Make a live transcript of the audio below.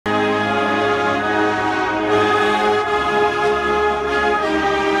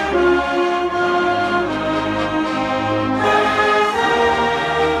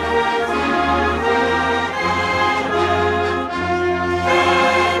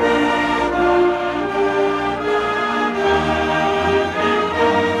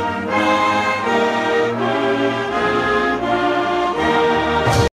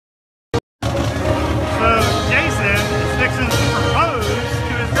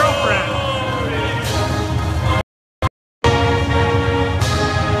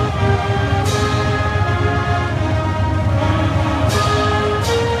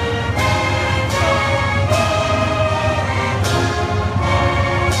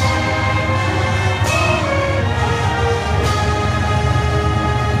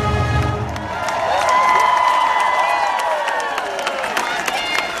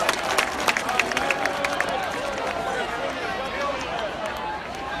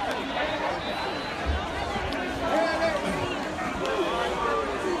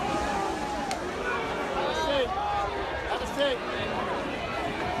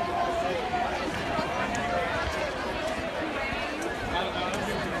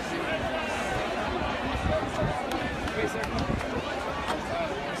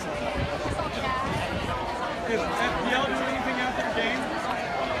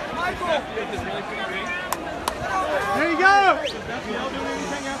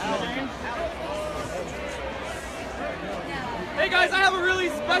Hey guys, I have a really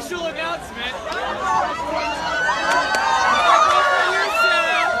special announcement.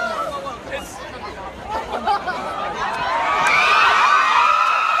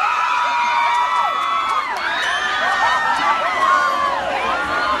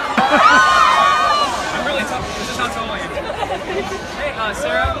 I'm really tough. This is how tall I am. Hey,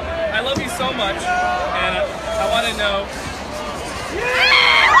 Sarah, I love you so much, and I want to know.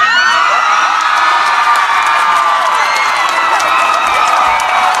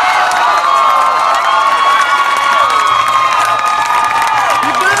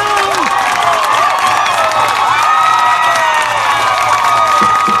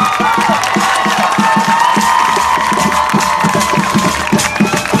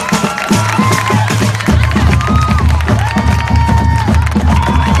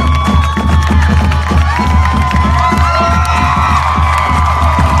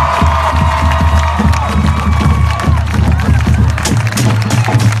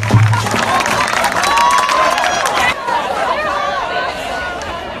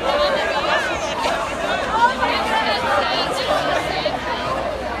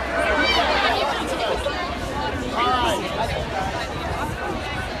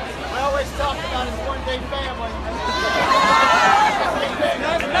 Talk about his one-day family.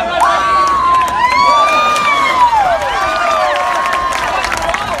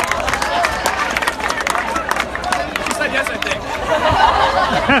 She said yes, I think.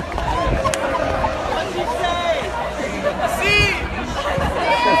 What did you say? See.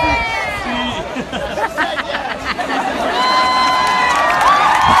 She said yes.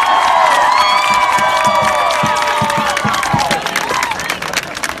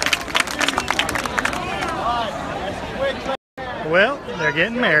 Well, they're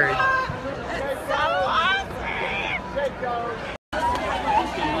getting married.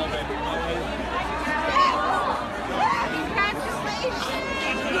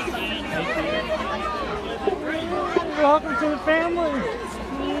 Welcome to the family.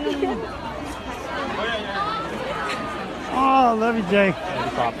 Oh, I love you, Jay.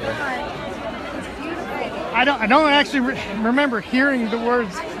 I don't actually remember hearing the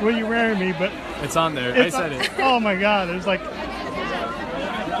words "Will you marry me?" but It's on there. I said it. Oh my God! It was like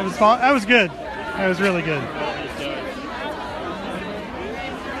that was good. That was really good.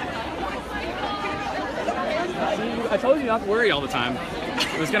 I told you not to worry all the time.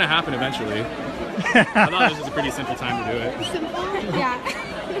 It was gonna happen eventually. I thought this was a pretty simple time to do it. Simple? Yeah.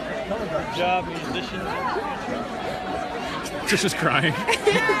 Good job, musician. Just crying.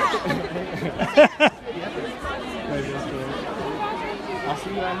 I'll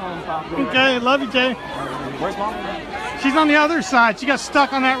see you at home, Papa. Okay, love you, Jay. Where's Mom? She's on the other side. She got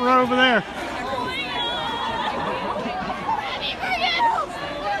stuck on that row over there.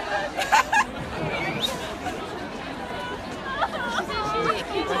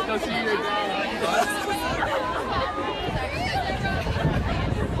 Let's go see your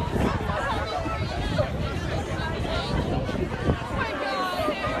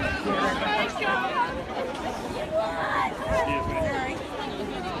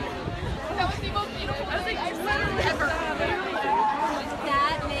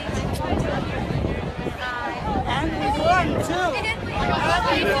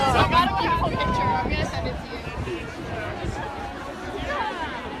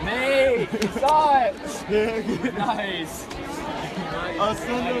Nate, you saw it. Nice. I'll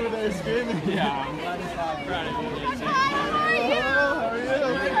send over there screaming. Yeah, I'm glad it's not proud of you. How are you?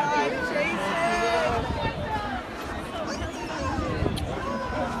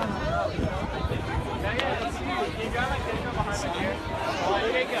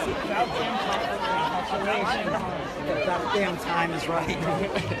 That damn time is right.